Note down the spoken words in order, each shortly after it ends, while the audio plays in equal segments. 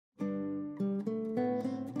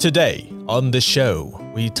Today on the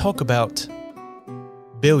show, we talk about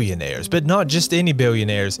billionaires, but not just any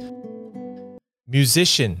billionaires,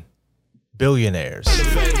 musician billionaires.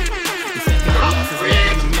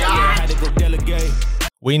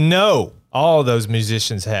 We know all those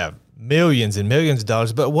musicians have millions and millions of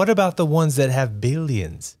dollars, but what about the ones that have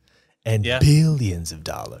billions and billions of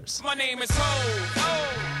dollars? My name is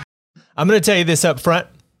Ho. I'm going to tell you this up front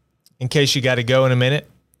in case you got to go in a minute.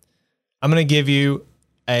 I'm going to give you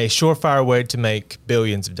a surefire way to make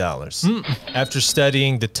billions of dollars. After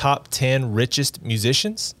studying the top 10 richest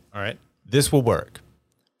musicians, All right. this will work.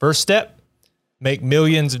 First step, make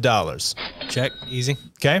millions of dollars. Check. Easy.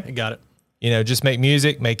 Okay? I got it. You know, just make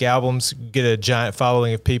music, make albums, get a giant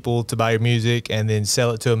following of people to buy your music, and then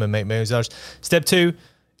sell it to them and make millions of dollars. Step 2,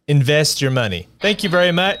 invest your money. Thank you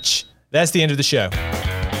very much. That's the end of the show.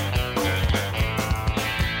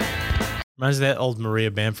 Reminds me of that old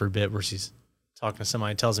Maria Bamford bit where she's talking to somebody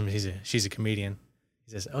and tells him she's a comedian.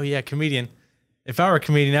 He says, "Oh yeah, comedian. If I were a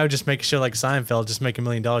comedian, I would just make a show like Seinfeld, just make $1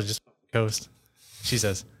 million, just coast." She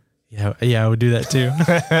says, "Yeah, I would do that too."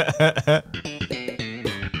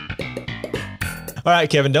 All right,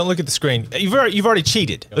 Kevin, don't look at the screen. You've already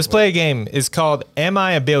cheated. Let's play a game. It's called Am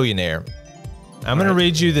I a Billionaire? I'm going to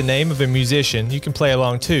read you the name of a musician. You can play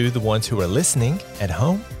along too, the ones who are listening at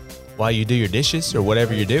home while you do your dishes or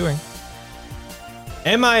whatever you're doing.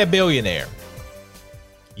 Am I a billionaire?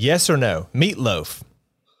 Yes or no? Meatloaf.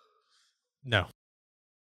 No.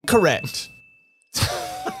 Correct.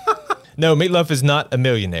 No, Meatloaf is not a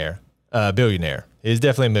millionaire. Billionaire. He is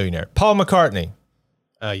definitely a millionaire. Paul McCartney.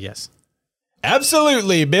 Yes.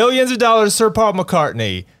 Absolutely. Billions of dollars, Sir Paul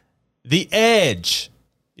McCartney. The Edge,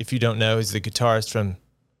 if you don't know, is the guitarist from,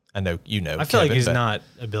 I know you know. I feel Kevin, like he's but not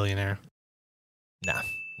a billionaire. No,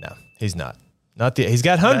 he's not. He's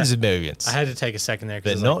got hundreds of millions. I had to take a second there.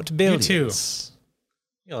 But not billions. You too.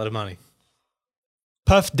 You got a lot of money.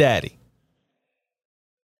 Puff Daddy.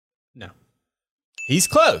 No. He's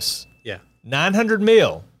close. Yeah. 900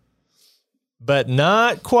 mil. But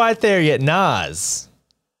not quite there yet. Nas.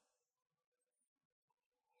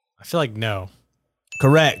 I feel like no.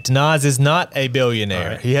 Correct. Nas is not a billionaire. All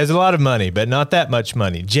right. He has a lot of money, but not that much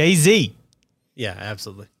money. Jay-Z. Yeah,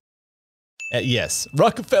 absolutely. Yes.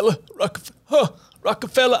 Rockefeller.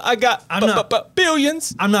 I got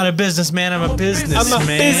billions. I'm not a businessman. I'm a businessman. I'm a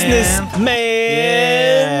businessman.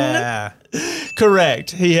 Yeah.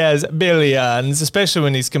 Correct. He has billions, especially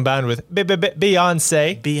when he's combined with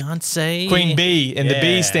Beyonce. Beyonce. Queen B, and the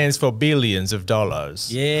B Yeah. stands for billions of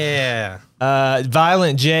dollars. Yeah.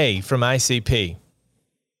 Violent J from ICP.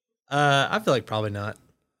 I feel like probably not.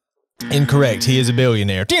 Incorrect. He is a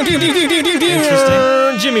billionaire.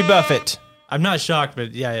 Interesting. Jimmy Buffett. I'm not shocked,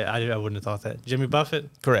 but yeah, I wouldn't have thought that. Jimmy Buffett?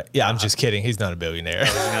 Correct. Yeah, I'm just kidding. He's not a billionaire.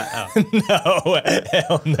 Oh. No,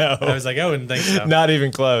 hell no. I was like, I wouldn't think so. Not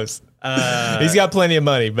even close. He's got plenty of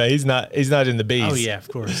money, but he's not in the B's. Oh, yeah, of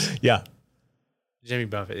course. Yeah. Jimmy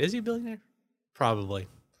Buffett. Is he a billionaire? Probably.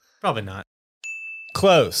 Probably not.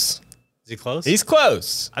 Close. Is he close? He's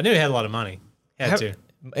close. I knew he had a lot of money. Had to.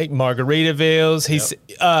 Margaritavilles. He's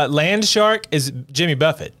Land Shark is Jimmy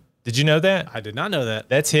Buffett. Did you know that? I did not know that.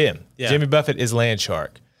 That's him. Yeah. Jimmy Buffett is Land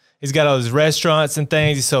Shark. He's got all his restaurants and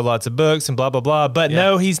things. He sold lots of books and blah, blah, blah. But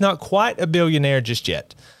no, he's not quite a billionaire just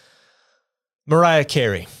yet. Mariah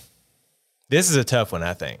Carey. This is a tough one,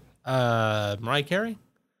 I think. Mariah Carey?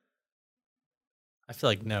 I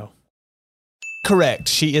feel like no. Correct.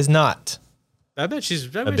 She is not. I bet she's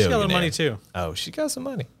got a billionaire. lot of money too. Oh, she got some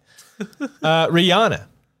money. Rihanna.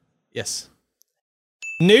 Yes.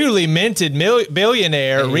 Newly minted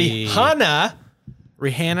billionaire Hey. Rihanna.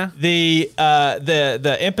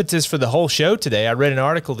 The impetus for the whole show today, I read an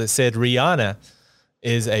article that said Rihanna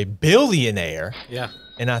is a billionaire. Yeah.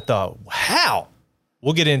 And I thought, wow.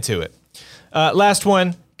 We'll get into it. Last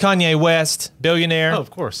one, Kanye West, billionaire. Oh,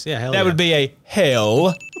 of course. Yeah. Hell That would be a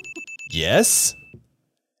hell. Yes.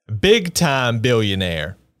 Big time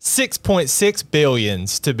billionaire. 6.6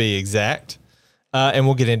 billions to be exact. And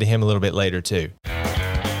we'll get into him a little bit later too.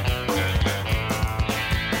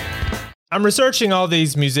 I'm researching all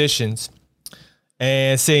these musicians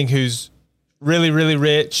and seeing who's really, really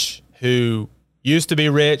rich, who used to be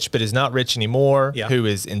rich but is not rich anymore, who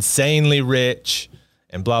is insanely rich,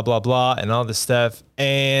 and blah, blah, blah, and all this stuff.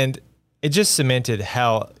 And it just cemented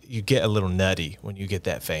how you get a little nutty when you get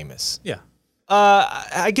that famous. Yeah.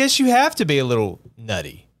 I guess you have to be a little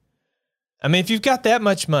nutty. I mean, if you've got that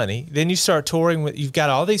much money, then you start touring with, you've got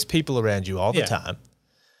all these people around you all the time.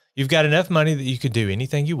 You've got enough money that you can do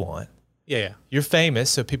anything you want. Yeah. You're famous,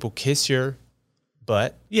 so people kiss your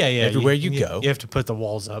but Yeah, everywhere you go, you have to put the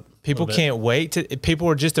walls up. people can't wait to. People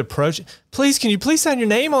are just approaching. Please, can you please sign your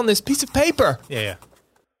name on this piece of paper? Yeah.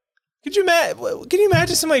 Can you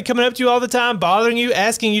imagine somebody coming up to you all the time, bothering you,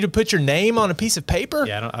 asking you to put your name on a piece of paper?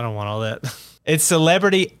 Yeah, I don't want all that. It's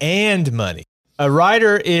celebrity and money. A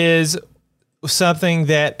writer is something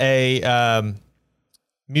that a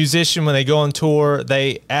musician, when they go on tour,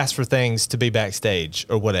 they ask for things to be backstage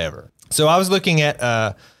or whatever. So I was looking at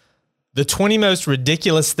the 20 most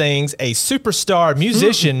ridiculous things a superstar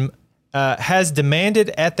musician has demanded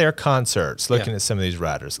at their concerts, looking at some of these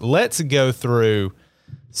writers. Let's go through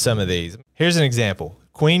some of these. Here's an example.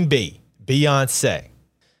 Queen Bee, Beyonce.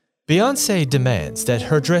 Beyonce demands that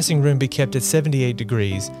her dressing room be kept at 78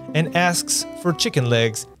 degrees and asks for chicken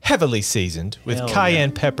legs heavily seasoned with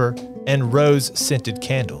cayenne pepper and rose-scented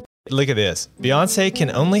candle. Look at this. Beyonce can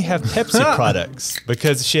only have Pepsi products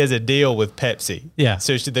because she has a deal with Pepsi. Yeah.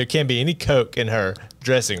 So there can't be any Coke in her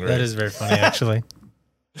dressing room. That is very funny, actually.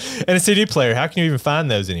 And a CD player. How can you even find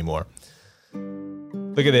those anymore?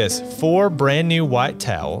 Look at this. 4 brand new white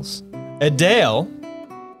towels. Adele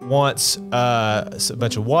wants a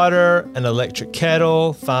bunch of water, an electric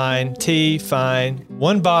kettle, fine, tea, fine,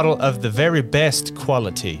 1 bottle of the very best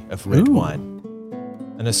quality of red wine,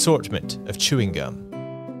 an assortment of chewing gum,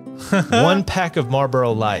 1 pack of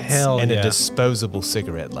Marlboro Lights, and a disposable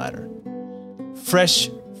cigarette lighter. Fresh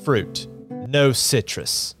fruit, no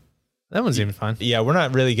citrus. That one's even fine. Yeah, we're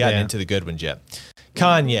not really gotten into the good ones yet.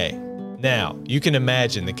 Kanye. Now, you can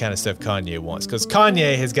imagine the kind of stuff Kanye wants, because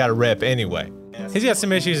Kanye has got a rep anyway. He's got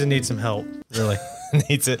some issues and needs some help, really.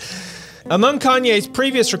 Needs it. Among Kanye's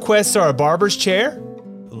previous requests are a barber's chair,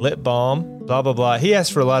 lip balm, blah, blah, blah. He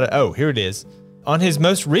asked for a lot of, oh, here it is. On his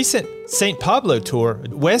most recent St. Pablo tour,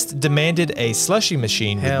 West demanded a slushy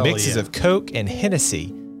machine with mixes of Coke and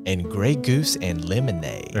Hennessy and Grey Goose and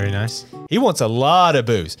lemonade. Very nice. He wants a lot of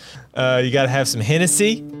booze. You got to have some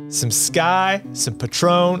Hennessy, some Sky, some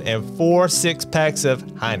Patron, and 4 6-packs of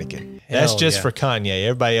Heineken. That's just for Kanye.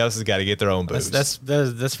 Everybody else has got to get their own booze. That's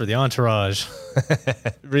for the entourage.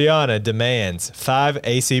 Rihanna demands 5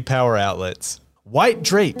 AC power outlets, white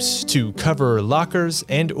drapes to cover lockers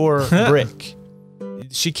and or brick.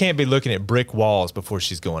 She can't be looking at brick walls before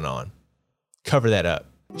she's going on. Cover that up.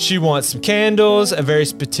 She wants some candles, a very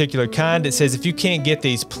particular kind. It says, if you can't get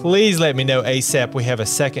these, please let me know ASAP. We have a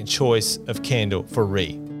second choice of candle for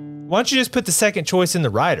Ree. Why don't you just put the second choice in the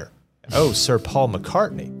writer? Oh, Sir Paul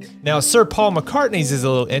McCartney. Now, Sir Paul McCartney's is a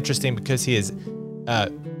little interesting because he is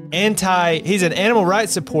he's an animal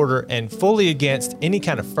rights supporter and fully against any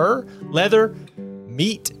kind of fur, leather,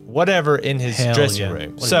 meat, whatever in his dressing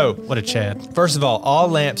room. What a Chad. First of all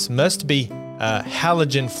lamps must be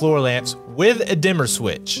halogen floor lamps with a dimmer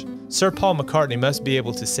switch. Sir Paul McCartney must be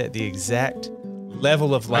able to set the exact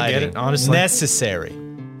level of lighting necessary.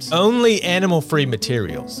 Only animal-free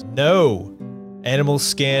materials. No animal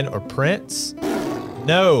skin or prints.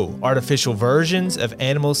 No artificial versions of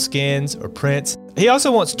animal skins or prints. He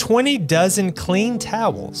also wants 20 dozen clean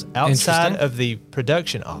towels outside of the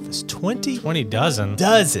production office. 20 dozen?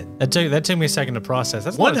 Dozen. That took me a second to process.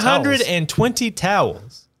 That's 120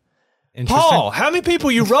 towels. Paul, how many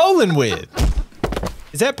people you rolling with?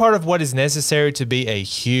 Is that part of what is necessary to be a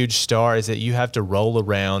huge star? Is that you have to roll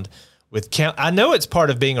around with I know it's part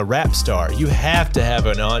of being a rap star. You have to have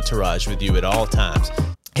an entourage with you at all times.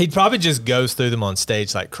 He probably just goes through them on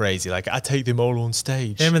stage like crazy. Like, I take them all on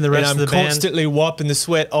stage. Him and the rest of the band. I'm constantly wiping the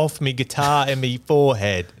sweat off me guitar and me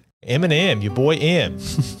forehead. Eminem, your boy M.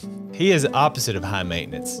 He is the opposite of high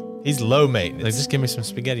maintenance. He's low maintenance. Like, just give me some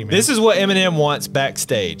spaghetti, man. This is what Eminem wants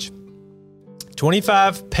backstage.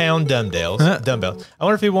 25-pound dumbbells. I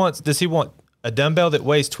wonder if does he want a dumbbell that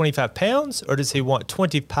weighs 25 pounds, or does he want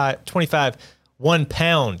 25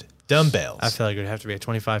 1-pound dumbbells? I feel like it would have to be a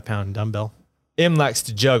 25-pound dumbbell. M likes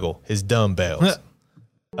to juggle his dumbbells.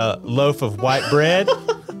 A loaf of white bread,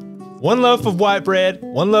 1 loaf of white bread,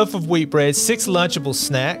 1 loaf of wheat bread, 6 Lunchable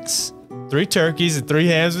snacks, 3 turkeys, and 3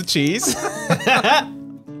 hams with cheese.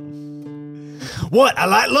 What? I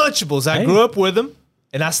like Lunchables. I grew up with them,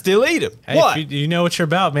 and I still eat them. Hey, what? You know what you're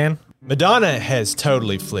about, man. Madonna has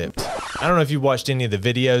totally flipped. I don't know if you watched any of the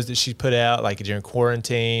videos that she put out, like during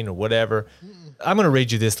quarantine or whatever. I'm going to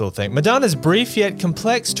read you this little thing. Madonna's brief yet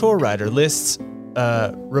complex tour rider lists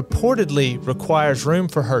reportedly requires room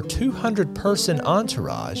for her 200-person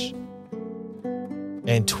entourage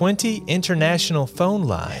and 20 international phone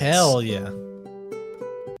lines. Hell yeah.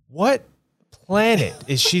 What planet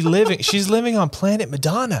is she living? She's living on planet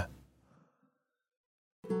Madonna.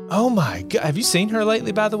 Oh my God. Have you seen her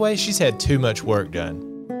lately, by the way? She's had too much work done.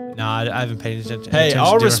 No, I haven't paid attention. Hey,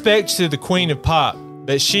 all respect to the queen of pop,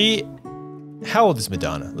 but she How old is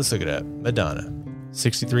Madonna? Let's look it up. Madonna.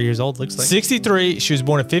 63 years old, looks like. 63. She was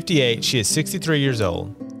born in 58. She is 63 years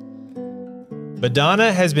old.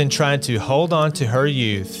 Madonna has been trying to hold on to her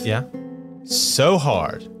youth Yeah. so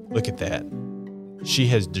hard. Look at that. She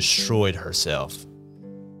has destroyed herself.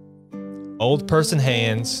 Old person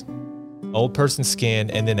hands, old person skin,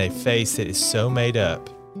 and then a face that is so made up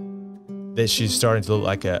that she's starting to look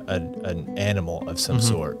like an animal of some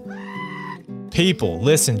sort. People,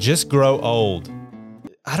 listen, just grow old.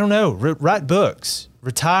 I don't know, write books,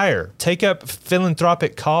 retire, take up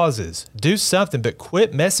philanthropic causes, do something, but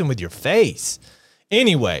quit messing with your face.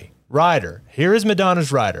 Anyway, rider. Here is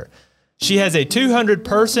Madonna's rider. She has a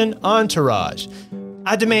 200-person entourage.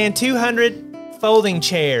 I demand 200 folding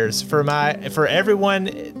chairs for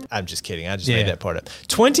everyone. I'm just kidding. I just made that part up.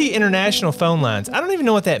 20 international phone lines. I don't even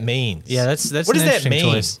know what that means. Yeah, that's what an does that interesting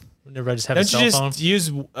mean? choice. Everybody just have Don't a cell you just phone?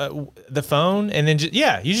 use the phone and then you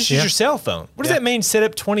just use your cell phone? What does that mean? Set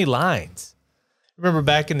up 20 lines. Remember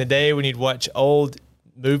back in the day when you'd watch old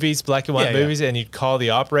movies, black and white movies, and you'd call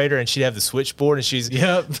the operator and she'd have the switchboard and she's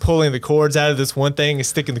pulling the cords out of this one thing and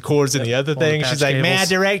sticking the cords in the other thing. She's like, "May I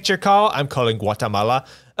direct your call? I'm calling Guatemala."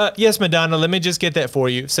 Yes, Madonna, let me just get that for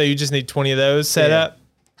you. So you just need 20 of those set up.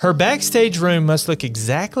 Her backstage room must look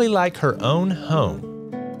exactly like her own home.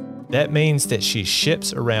 That means that she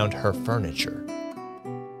ships around her furniture.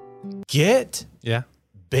 Get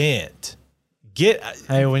bent.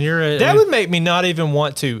 Hey, when you're That would make me not even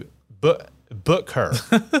want to book her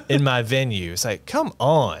in my venue. It's like, come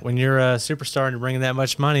on. when you're a superstar and you're bringing that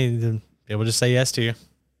much money, then people just say yes to you.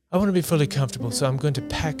 I want to be fully comfortable, so I'm going to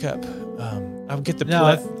pack up. I'll get the. No,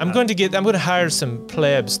 I'm going to hire some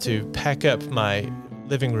plebs to pack up my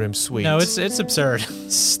living room suite. No, it's absurd.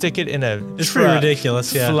 Stick it in a. It's pretty truck,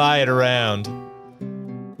 ridiculous. Yeah. Fly it around.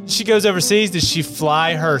 She goes overseas. Does she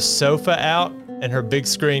fly her sofa out and her big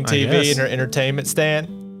screen TV guess. and her entertainment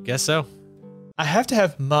stand? Guess so. I have to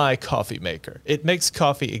have my coffee maker. It makes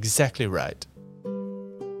coffee exactly right.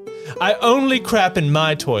 I only crap in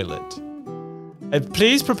my toilet.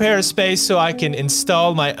 Please prepare a space so I can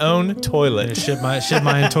install my own toilet. Ship my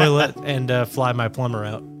toilet and fly my plumber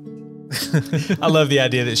out. I love the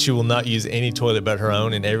idea that she will not use any toilet but her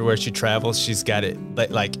own, and everywhere she travels, she's got it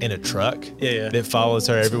like in a truck that follows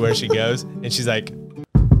her everywhere she goes. And she's like,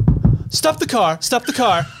 stop the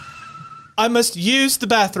car. I must use the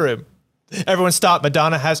bathroom. Everyone stop,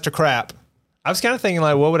 Madonna has to crap. I was kind of thinking,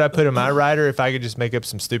 like, what would I put in my rider if I could just make up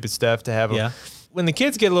some stupid stuff to have them? Yeah. When the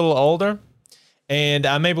kids get a little older and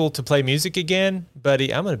I'm able to play music again,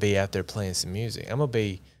 buddy, I'm going to be out there playing some music. I'm going to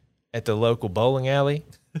be at the local bowling alley.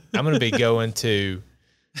 I'm going to be going to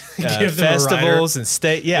festivals and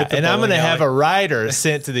and I'm going to have a rider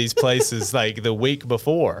sent to these places like the week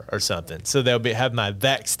before or something. So they'll have my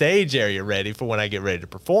backstage area ready for when I get ready to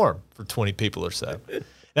perform for 20 people or so.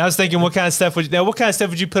 And I was thinking, what kind of stuff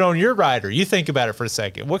would you put on your rider? You think about it for a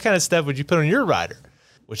second. What kind of stuff would you put on your rider?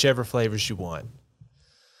 Whichever flavors you want.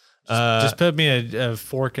 Just put me a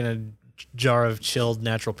fork in a jar of chilled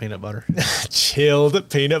natural peanut butter. Chilled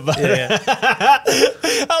peanut butter. Yeah.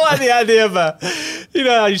 I like the idea of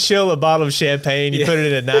how you chill a bottle of champagne, you put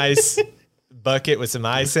it in a nice bucket with some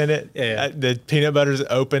ice in it. Yeah. The peanut butter's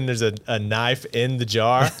open, there's a knife in the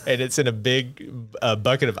jar, and it's in a big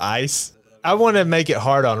bucket of ice. I want to make it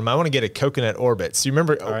hard on them. I want to get a coconut Orbits. You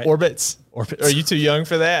remember Orbits? Are you too young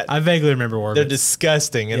for that? I vaguely remember Orbits. They're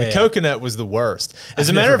disgusting, and the coconut was the worst. As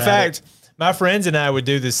a matter of fact, my friends and I would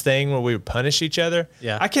do this thing where we would punish each other.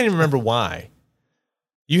 Yeah. I can't even remember why.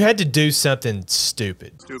 You had to do something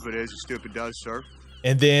stupid. Stupid is, stupid does, sir.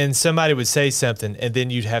 And then somebody would say something, and then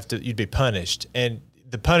you'd be punished. And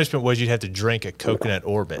the punishment was you'd have to drink a coconut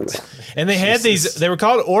Orbits. And they had they were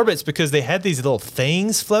called Orbits because they had these little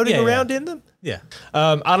things floating around in them. Yeah.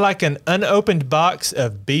 I'd like an unopened box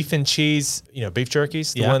of beef and cheese, beef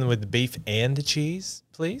jerkies, the one with the beef and the cheese,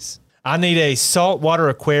 please. I need a saltwater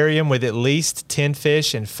aquarium with at least 10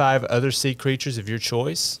 fish and 5 other sea creatures of your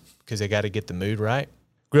choice, because I got to get the mood right.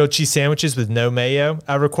 Grilled cheese sandwiches with no mayo.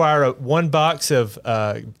 I require one box of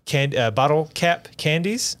bottle cap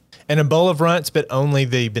candies and a bowl of runts, but only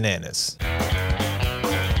the bananas.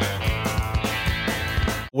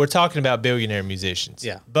 We're talking about billionaire musicians.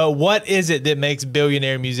 Yeah. But what is it that makes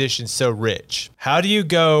billionaire musicians so rich? How do you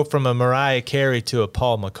go from a Mariah Carey to a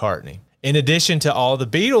Paul McCartney? In addition to all the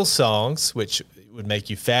Beatles songs, which would make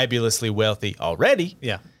you fabulously wealthy already,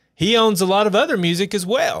 he owns a lot of other music as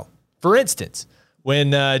well. For instance,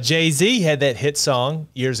 when Jay-Z had that hit song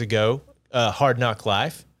years ago, Hard Knock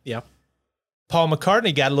Life, Paul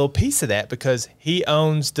McCartney got a little piece of that because he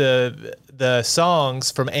owns the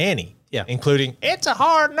songs from Annie. Yeah. including It's a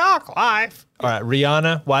Hard Knock Life. All right,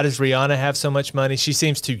 Rihanna. Why does Rihanna have so much money? She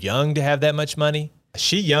seems too young to have that much money.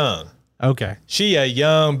 She young. Okay. She a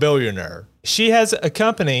young billionaire. She has a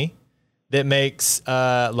company that makes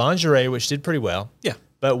lingerie, which did pretty well. Yeah.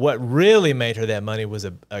 But what really made her that money was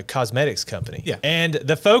a cosmetics company. Yeah. And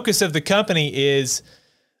the focus of the company is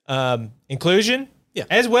inclusion, yeah,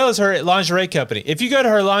 as well as her lingerie company. If you go to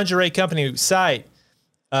her lingerie company site,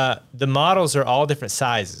 the models are all different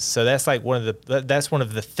sizes. So that's like one of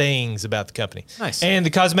the things about the company. Nice. And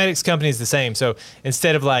the cosmetics company is the same. So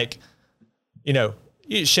instead of like,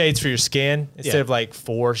 shades for your skin, instead of like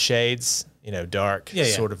 4 shades, dark,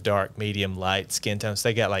 sort of dark, medium, light skin tones,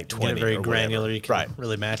 they got like 20. Very or granular. Whatever. You can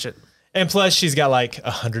really match it. And plus, she's got like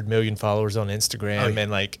 100 million followers on Instagram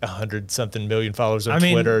and like 100-something million followers on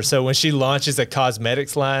Twitter. So when she launches a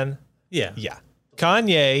cosmetics line, yeah.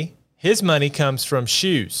 Kanye, his money comes from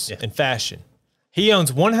shoes and fashion. He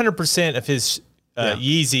owns 100% of his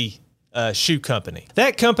Yeezy shoe company.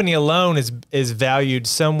 That company alone is valued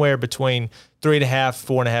somewhere between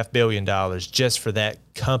 $3.5-4.5 billion just for that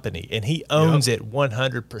company, and he owns it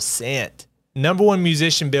 100%. Number one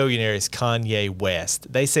musician billionaire is Kanye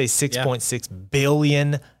West. They say $6.6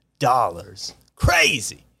 billion.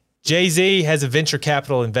 Crazy. Jay-Z has a venture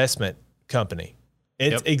capital investment company.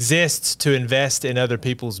 It exists to invest in other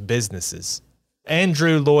people's businesses.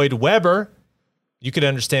 Andrew Lloyd Webber, you could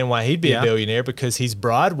understand why he'd be a billionaire because he's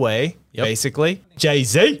Broadway, basically.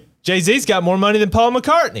 Jay-Z. Jay-Z's got more money than Paul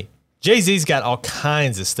McCartney. Jay-Z's got all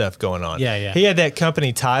kinds of stuff going on. Yeah. He had that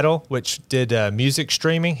company Tidal, which did music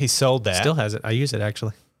streaming. He sold that. Still has it. I use it,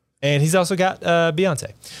 actually. And he's also got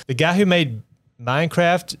Beyonce. The guy who made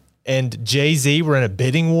Minecraft and Jay-Z were in a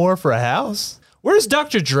bidding war for a house. Where's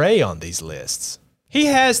Dr. Dre on these lists? He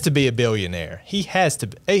has to be a billionaire. He has to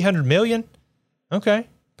be. 800 million? Okay,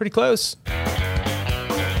 pretty close.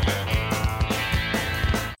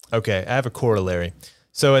 Okay, I have a corollary.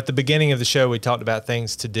 So at the beginning of the show, we talked about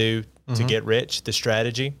things to do to get rich, the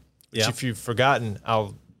strategy. Which if you've forgotten,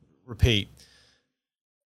 I'll repeat.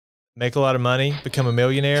 Make a lot of money, become a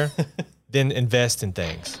millionaire, then invest in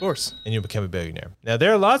things. Of course. And you'll become a billionaire. Now,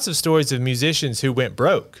 there are lots of stories of musicians who went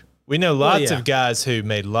broke. We know lots of guys who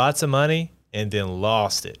made lots of money and then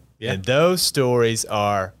lost it. Yeah. And those stories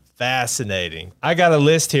are fascinating. I got a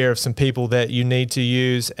list here of some people that you need to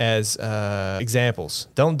use as examples.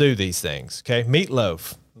 Don't do these things, okay?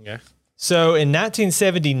 Meatloaf. Okay. So in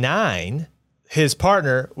 1979, his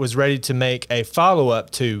partner was ready to make a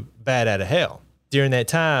follow-up to Bad Outta Hell. During that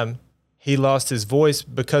time, he lost his voice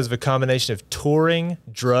because of a combination of touring,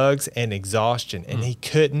 drugs, and exhaustion, and he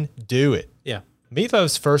couldn't do it. Yeah.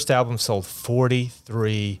 Meatloaf's first album sold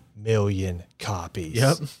 43 million copies.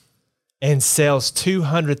 Yep. And sells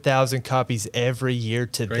 200,000 copies every year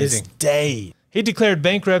to this day. He declared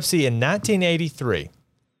bankruptcy in 1983.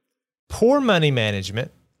 Poor money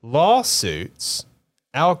management, lawsuits,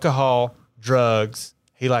 alcohol, drugs.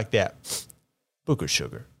 He liked that. Booger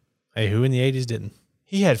sugar. Hey, who in the 80s didn't?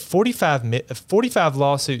 He had 45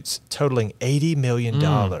 lawsuits totaling $80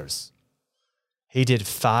 million. He did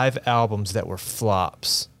 5 albums that were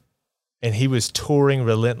flops. And he was touring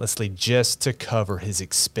relentlessly just to cover his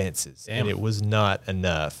expenses. Damn. And it was not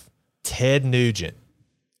enough. Ted Nugent,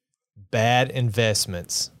 bad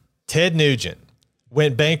investments. Ted Nugent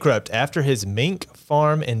went bankrupt after his mink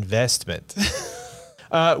farm investment.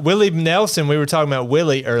 Willie Nelson, we were talking about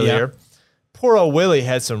Willie earlier. Yeah. Poor old Willie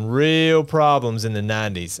had some real problems in the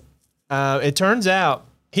 90s. It turns out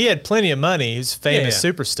he had plenty of money. He was a famous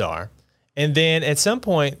superstar. And then at some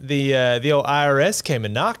point, the old IRS came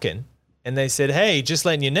a-knocking. And they said, hey, just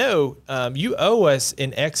letting you know, you owe us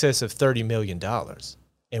in excess of $30 million.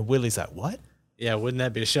 And Willie's like, what? Yeah, wouldn't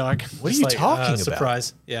that be a shock? What are you talking about?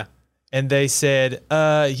 Surprise. Yeah. And they said,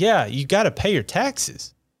 yeah, you got to pay your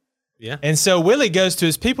taxes. Yeah. And so Willie goes to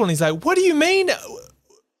his people and he's like, what do you mean?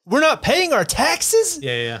 We're not paying our taxes?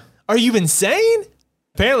 Yeah. Are you insane?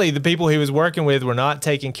 Apparently, the people he was working with were not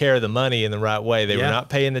taking care of the money in the right way. They were not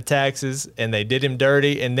paying the taxes, and they did him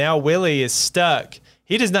dirty. And now Willie is stuck.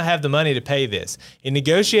 He does not have the money to pay this. He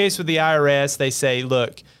negotiates with the IRS. They say,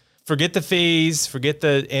 look, forget the fees, forget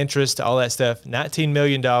the interest, all that stuff. $19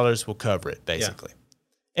 million will cover it, basically. Yeah.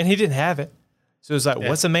 And he didn't have it. So it's like,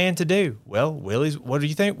 what's a man to do? Well, what do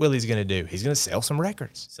you think Willie's going to do? He's going to sell some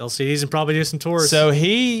records. Sell CDs and probably do some tours. So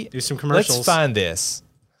he... do some commercials. Let's find this.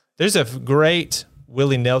 There's a great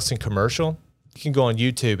Willie Nelson commercial. You can go on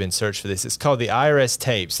YouTube and search for this. It's called the IRS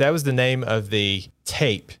tapes. That was the name of the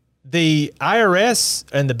tape. The IRS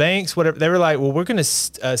and the banks, whatever, they were like, well, we're going to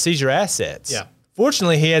seize your assets. Yeah.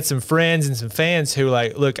 Fortunately, he had some friends and some fans who were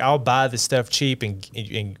like, look, I'll buy this stuff cheap and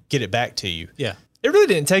get it back to you. Yeah. It really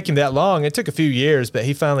didn't take him that long. It took a few years, but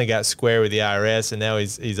he finally got square with the IRS, and now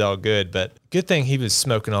he's all good. But good thing he was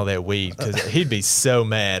smoking all that weed, because he'd be so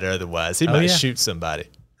mad otherwise. He might shoot somebody.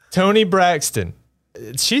 Toni Braxton.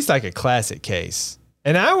 She's like a classic case.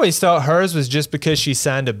 And I always thought hers was just because she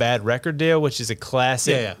signed a bad record deal, which is a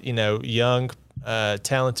classic, young,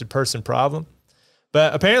 talented person problem.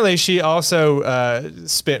 But apparently she also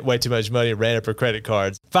spent way too much money and ran up her credit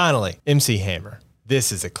cards. Finally, MC Hammer.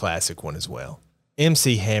 This is a classic one as well.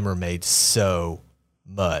 MC Hammer made so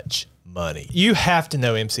much money. You have to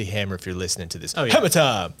know MC Hammer if you're listening to this. Oh, yeah. Hammer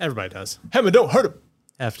time. Everybody does. Hammer, don't hurt him.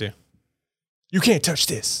 Have to. You can't touch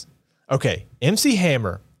this. Okay, MC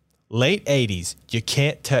Hammer, late 80s, you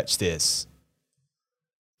can't touch this.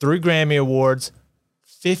 3 Grammy Awards,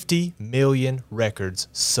 50 million records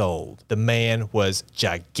sold. The man was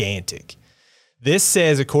gigantic. This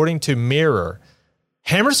says, according to Mirror,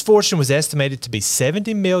 Hammer's fortune was estimated to be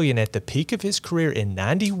 $70 million at the peak of his career in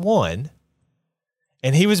 91,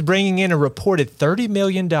 and he was bringing in a reported $30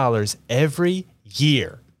 million every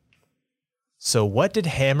year. So what did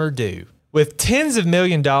Hammer do? With tens of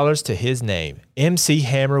million dollars to his name, MC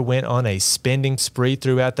Hammer went on a spending spree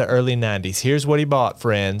throughout the early 90s. Here's what he bought,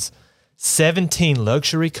 friends. 17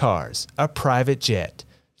 luxury cars, a private jet,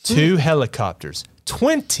 2 helicopters,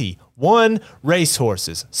 21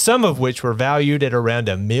 racehorses, some of which were valued at around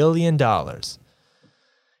 $1 million.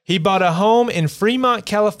 He bought a home in Fremont,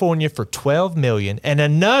 California for $12 million and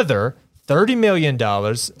another $30 million,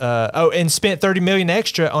 and spent $30 million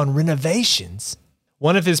extra on renovations.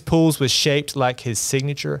 One of his pools was shaped like his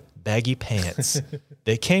signature baggy pants.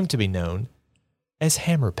 They came to be known as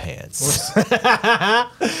Hammer Pants.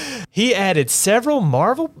 He added several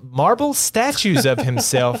marble statues of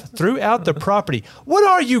himself throughout the property. What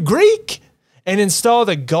are you, Greek? And installed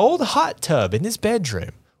a gold hot tub in his bedroom.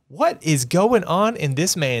 What is going on in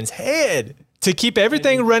this man's head? To keep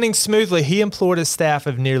everything running smoothly, he employed a staff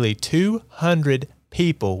of nearly 200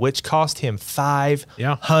 people, which cost him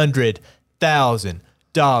 $500,000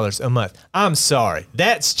 a month. I'm sorry.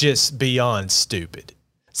 That's just beyond stupid.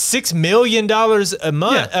 $6 million a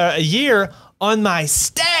month, a year on my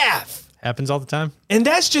staff. Happens all the time. And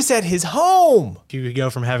that's just at his home. You could go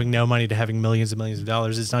from having no money to having millions and millions of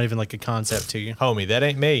dollars. It's not even like a concept to you. Homie, that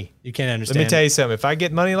ain't me. You can't understand. Let me tell you something. If I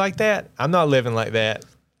get money like that, I'm not living like that.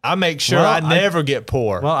 I make sure I never get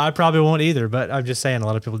poor. Well, I probably won't either, but I'm just saying a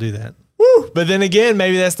lot of people do that. Woo. But then again,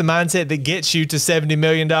 maybe that's the mindset that gets you to $70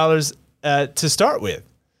 million to start with.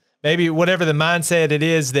 Maybe whatever the mindset it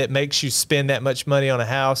is that makes you spend that much money on a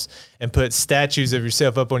house and put statues of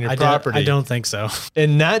yourself up on your property. I don't think so.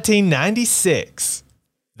 In 1996,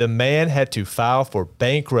 the man had to file for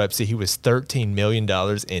bankruptcy. He was $13 million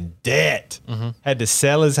in debt. Had to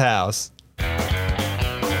sell his house.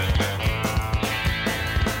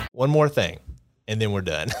 One more thing, and then we're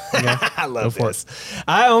done. I love this.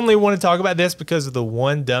 I only want to talk about this because of the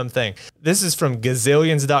one dumb thing. This is from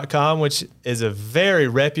gazillions.com, which is a very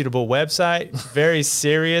reputable website, very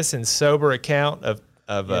serious and sober account of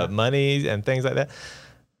money and things like that.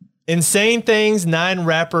 Insane things 9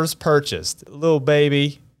 rappers purchased. Lil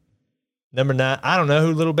Baby, number 9. I don't know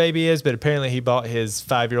who Lil Baby is, but apparently he bought his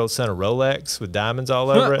 5-year-old son a Rolex with diamonds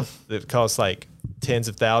all over it that cost like tens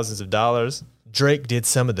of thousands of dollars. Drake did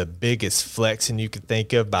some of the biggest flexing you could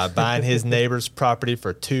think of by buying his neighbor's property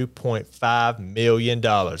for $2.5 million.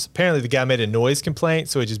 Apparently, the guy made a noise complaint,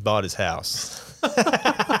 so he just bought his house.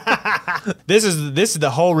 This is the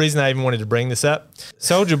whole reason I even wanted to bring this up.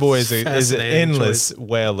 Soulja Boy is an endless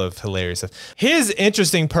well of hilarious stuff. His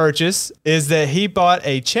interesting purchase is that he bought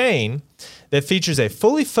a chain that features a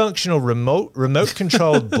fully functional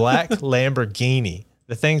remote-controlled black Lamborghini.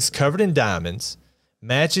 The thing's covered in diamonds.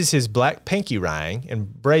 Matches his black pinky ring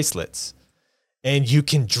and bracelets, and you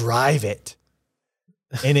can drive it.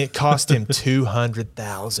 And it cost him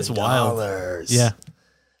 $200,000. It's wild. Yeah.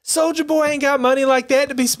 Soulja Boy ain't got money like that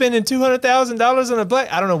to be spending $200,000 on a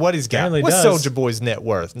black. I don't know what he's got. Apparently What's does. Soulja Boy's net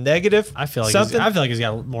worth? Negative? I feel like something? I feel like he's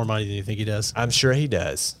got more money than you think he does. I'm sure he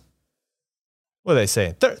does. What are they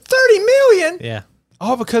saying? 30 million? Yeah.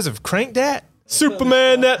 All because of Crank Dat?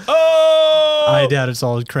 Superman that. Oh! I doubt it's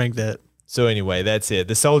all Crank That. So anyway, that's it.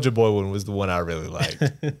 The Soulja Boy one was the one I really liked.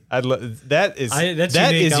 That's unique. That's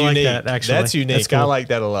unique. Like that, actually. That's unique. That's cool. I like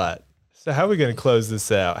that a lot. So how are we going to close this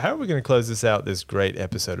out? How are we going to close this out? This great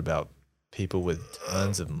episode about people with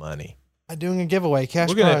tons of money. I'm doing a giveaway,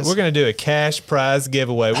 prize. We're gonna do a cash prize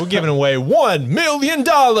giveaway. We're giving away $1 million.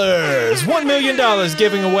 $1 million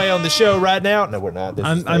giving away on the show right now. No, we're not.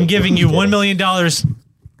 I'm giving you $1 million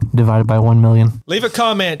divided by 1 million. Leave a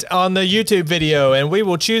comment on the YouTube video, and we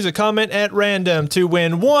will choose a comment at random to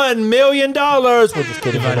win $1 million. We're just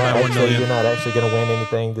kidding. You're not actually going to win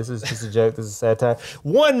anything. This is just a joke. This is satire.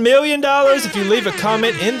 $1 million. If you leave a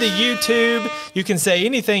comment in the YouTube, you can say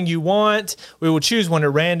anything you want. We will choose one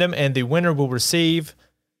at random, and the winner will receive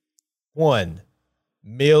 $1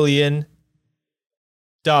 million.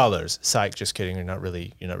 Psych, just kidding. You're not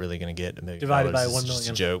really going to get $1 million. Divided by 1 It's million. just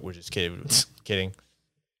a joke. We're just kidding. Kidding.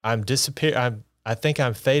 I think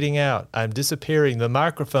I'm fading out. I'm disappearing. The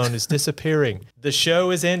microphone is disappearing. The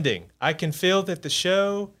show is ending. I can feel that the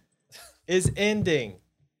show is ending.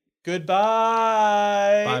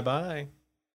 Goodbye. Bye-bye.